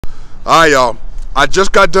All right, y'all. I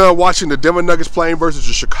just got done watching the Denver Nuggets playing versus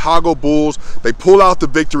the Chicago Bulls. They pull out the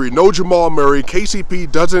victory. No Jamal Murray.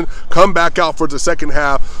 KCP doesn't come back out for the second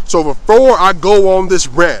half. So before I go on this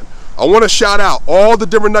rant, I want to shout out all the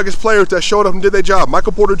Denver Nuggets players that showed up and did their job.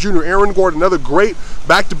 Michael Porter Jr., Aaron Gordon, another great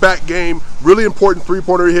back-to-back game. Really important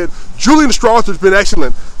three-pointer hit. Julian Strawther's been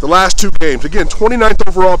excellent the last two games. Again, 29th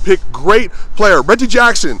overall pick. Great player. Reggie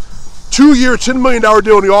Jackson. 2-year, $10 million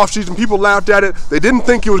deal in the offseason. People laughed at it. They didn't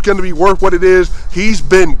think it was going to be worth what it is. He's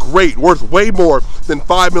been great, worth way more than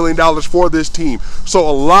 $5 million for this team. So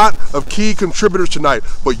a lot of key contributors tonight.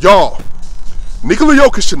 But y'all, Nikola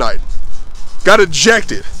Jokic tonight got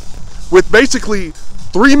ejected with basically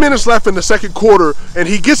 3 minutes left in the second quarter, and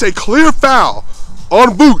he gets a clear foul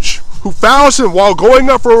on Vooch, who fouls him while going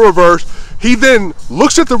up for a reverse. He then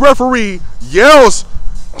looks at the referee, yells,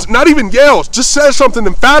 not even yells, just says something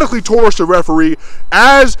emphatically towards the referee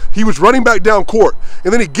as he was running back down court.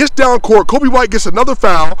 And then he gets down court, Kobe White gets another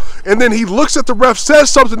foul, and then he looks at the ref, says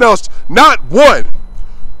something else. Not one,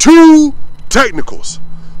 two technicals.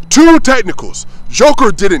 Two technicals.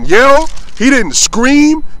 Joker didn't yell, he didn't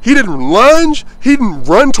scream, he didn't lunge, he didn't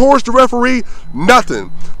run towards the referee,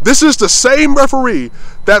 nothing. This is the same referee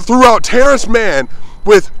that threw out Terrence Mann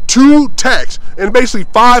with 2 techs in basically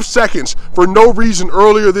 5 seconds for no reason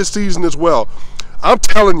earlier this season as well. I'm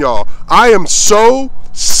telling y'all, I am so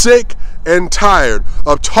sick and tired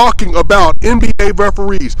of talking about NBA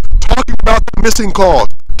referees, talking about the missing calls,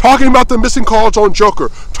 talking about the missing calls on Joker,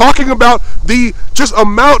 talking about the just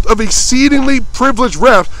amount of exceedingly privileged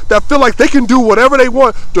refs that feel like they can do whatever they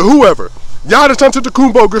want to whoever. Giannis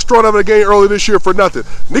Antetokounmpo gets thrown out of the game early this year for nothing.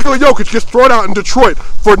 Nikola Jokic gets thrown out in Detroit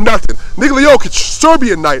for nothing. Nikola Jokic,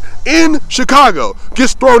 Serbian night in Chicago,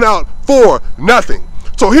 gets thrown out for nothing.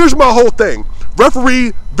 So here's my whole thing.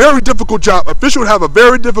 Referee, very difficult job. Official would have a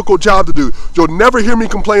very difficult job to do. You'll never hear me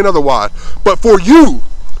complain otherwise. But for you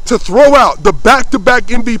to throw out the back-to-back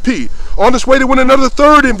MVP, on his way to win another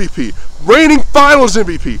third MVP, reigning finals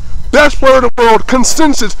MVP, best player in the world,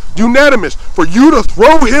 consensus, unanimous, for you to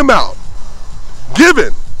throw him out,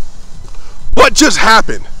 given what just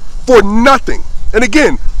happened, for nothing. And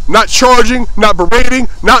again, not charging, not berating,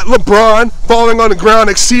 not LeBron falling on the ground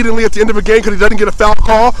exceedingly at the end of a game because he doesn't get a foul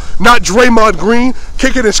call, not Draymond Green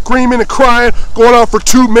kicking and screaming and crying, going on for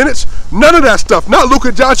 2 minutes. None of that stuff. Not Luka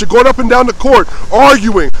Doncic going up and down the court,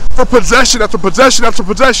 arguing for possession after possession after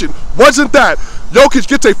possession. Wasn't that. Jokic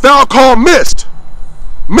gets a foul call, missed.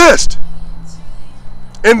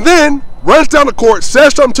 And then runs down the court,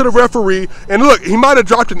 says something to the referee, and look, he might have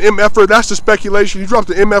dropped an MF'er. That's the speculation. He dropped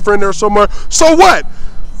an MF'er in there somewhere. So what?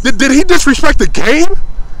 Did he disrespect the game?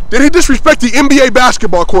 Did he disrespect the NBA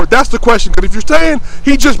basketball court? That's the question. Because if you're saying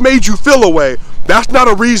he just made you feel away, that's not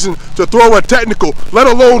a reason to throw a technical, let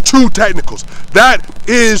alone 2 technicals. That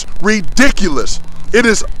is ridiculous. It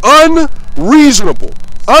is unreasonable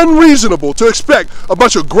to expect a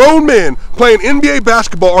bunch of grown men playing NBA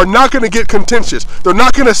basketball are not going to get contentious. They're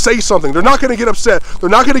not going to say something. They're not going to get upset. They're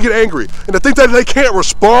not going to get angry. And to think that they can't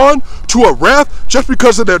respond to a ref just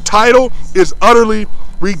because of their title is utterly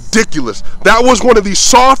ridiculous. That was one of the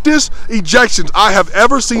softest ejections I have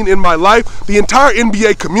ever seen in my life. The entire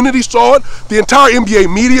NBA community saw it. The entire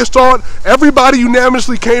NBA media saw it. Everybody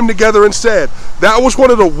unanimously came together and said that was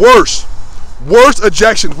one of the worst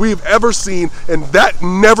ejections we've ever seen, and that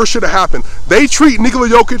never should have happened. They treat Nikola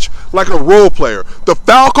Jokic like a role player. The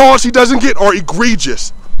foul calls he doesn't get are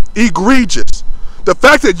egregious. The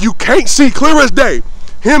fact that you can't see clear as day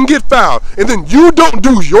him get fouled, and then you don't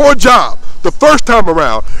do your job the first time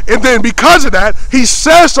around, and then because of that, he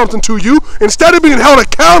says something to you, instead of being held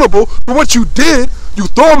accountable for what you did, you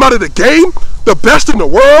throw him out of the game, the best in the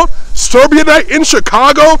world, Serbia night in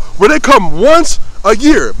Chicago, where they come once a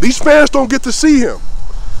year. These fans don't get to see him.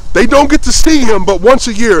 They don't get to see him but once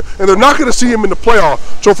a year, and they're not going to see him in the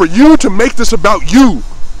playoffs. So for you to make this about you,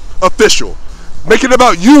 official, make it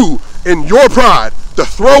about you and your pride, to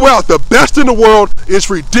throw out the best in the world is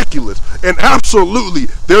ridiculous. And absolutely,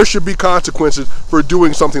 there should be consequences for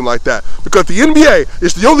doing something like that. Because the NBA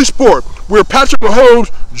is the only sport where Patrick Mahomes,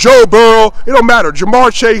 Joe Burrow, it don't matter,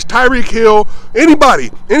 Jamar Chase, Tyreek Hill, anybody,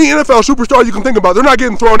 any NFL superstar you can think about, they're not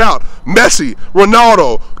getting thrown out. Messi,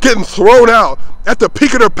 Ronaldo, getting thrown out at the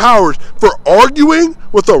peak of their powers for arguing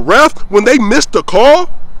with a ref when they missed the call.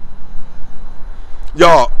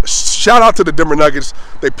 Y'all, shout out to the Denver Nuggets.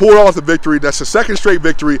 They pulled off the victory. That's the second straight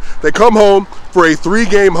victory. They come home for a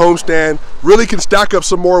 3-game homestand, really can stack up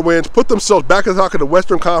some more wins, put themselves back in the top of the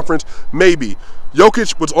Western Conference, maybe.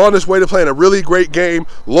 Jokic was on his way to playing a really great game,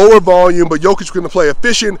 lower volume, but Jokic was going to play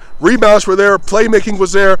efficient. Rebounds were there, playmaking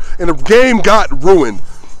was there, and the game got ruined.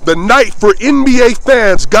 The night for NBA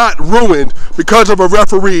fans got ruined because of a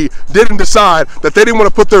referee didn't decide that they didn't want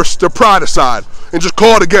to put their pride aside and just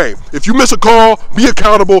call it a game. If you miss a call, be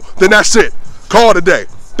accountable, then that's it. Call it a day.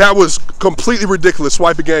 That was completely ridiculous,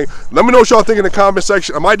 Swiper Gang. Let me know what y'all think in the comment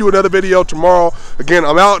section. I might do another video tomorrow. Again,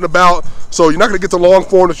 I'm out and about, so you're not going to get the long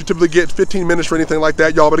form that you typically get, 15 minutes for anything like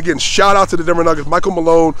that, y'all. But again, shout out to the Denver Nuggets, Michael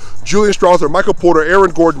Malone, Julian Strawther, Michael Porter,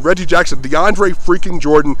 Aaron Gordon, Reggie Jackson, DeAndre freaking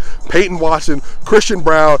Jordan, Peyton Watson, Christian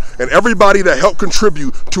Brown, and everybody that helped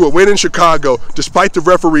contribute to a win in Chicago, despite the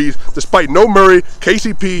referees, despite no Murray,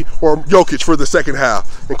 KCP, or Jokic for the second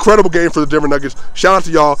half. Incredible game for the Denver Nuggets. Shout out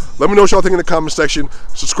to y'all. Let me know what y'all think in the comment section.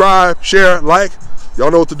 Subscribe, share, like.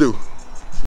 Y'all know what to do.